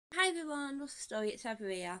everyone, what's the story? It's Ever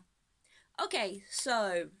here. Okay,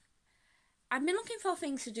 so I've been looking for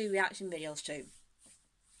things to do reaction videos to,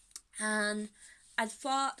 and I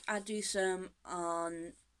thought I'd do some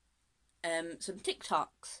on some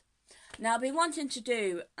TikToks. Now I've been wanting to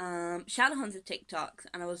do Shadowhunter TikToks,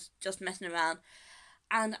 and I was just messing around,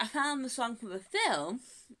 and I found the song from the film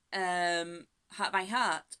Heart by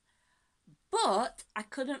Heart, but I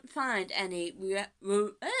couldn't find any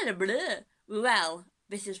Ruel,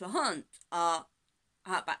 This Is the Hunt, or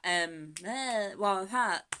Heart by War of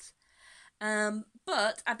Hearts.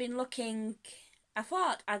 But I've been looking. I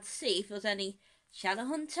thought I'd see if there was any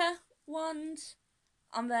Shadowhunter ones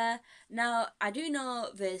on there. Now I do know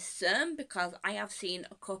there's some because I have seen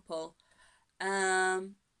a couple.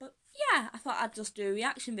 But yeah, I thought I'd just do a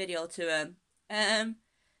reaction video to them.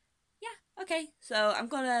 Yeah, okay. So I'm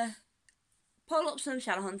gonna pull up some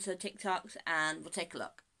Shadowhunter TikToks and we'll take a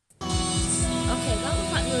look. Okay, that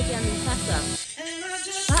looks like Rosie and Tessa.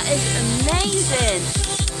 That is amazing!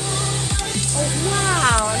 Oh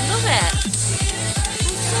wow, I love it!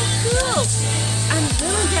 That's so cool! And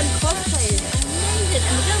Will and Jem cosplay is amazing,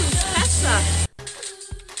 and the girl is Tessa.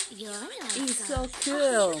 He's so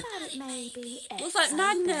cool. Looks like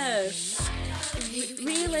Magnus.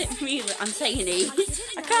 Really, I'm saying he.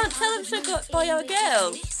 I can't tell if it's a boy or a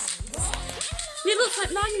girl. He looks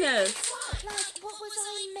like Magnus.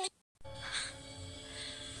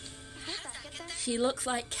 She looks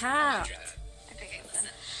like Cat.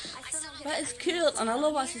 That is cool, and I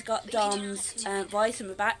love how she's got Dom's voice in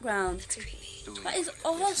the background. That is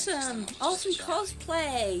awesome. Awesome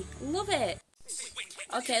cosplay. Love it.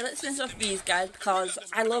 Okay, let's finish off these guys because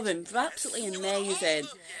I love him. They're absolutely amazing.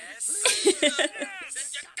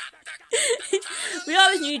 We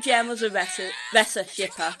always knew Jem was a Ressa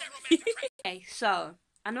shipper. Okay, so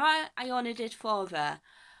I know I only did 4 there,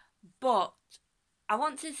 but I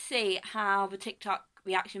want to see how the TikTok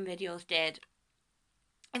reaction videos did.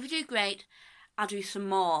 If they do great, I'll do some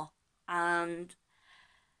more. And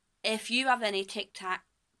if you have any TikToks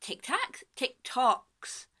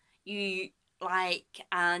you like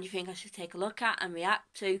and you think I should take a look at and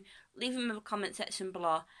react to, leave them in the comment section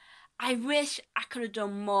below. I wish I could have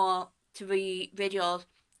done more to the videos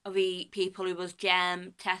of the people who was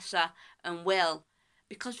Jem, Tessa and Will,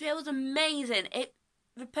 because it was amazing.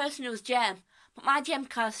 The person who was Jem, but my Jem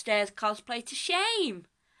Carstairs cosplay to shame.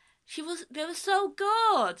 They were so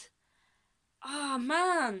good. Oh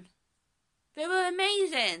man, they were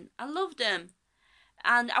amazing. I loved them,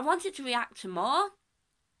 and I wanted to react to more,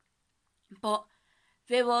 but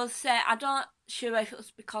there was I'm not sure if it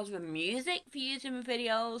was because of the music for using the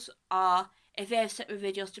videos or if they've set the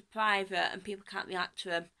videos to private and people can't react to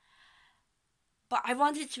them. But I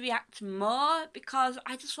wanted to react to more because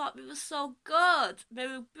I just thought they were so good. They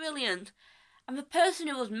were brilliant. And the person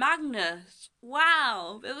who was Magnus,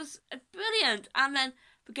 wow, it was brilliant. And then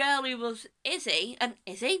the girl who was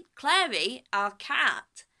Clary, our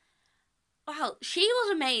cat, wow, she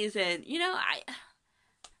was amazing. You know,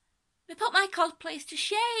 they put my cosplays to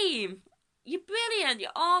shame. You're brilliant,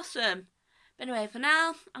 you're awesome. But anyway, for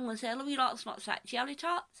now, I'm going to say I love you lots, lots like jelly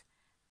tots.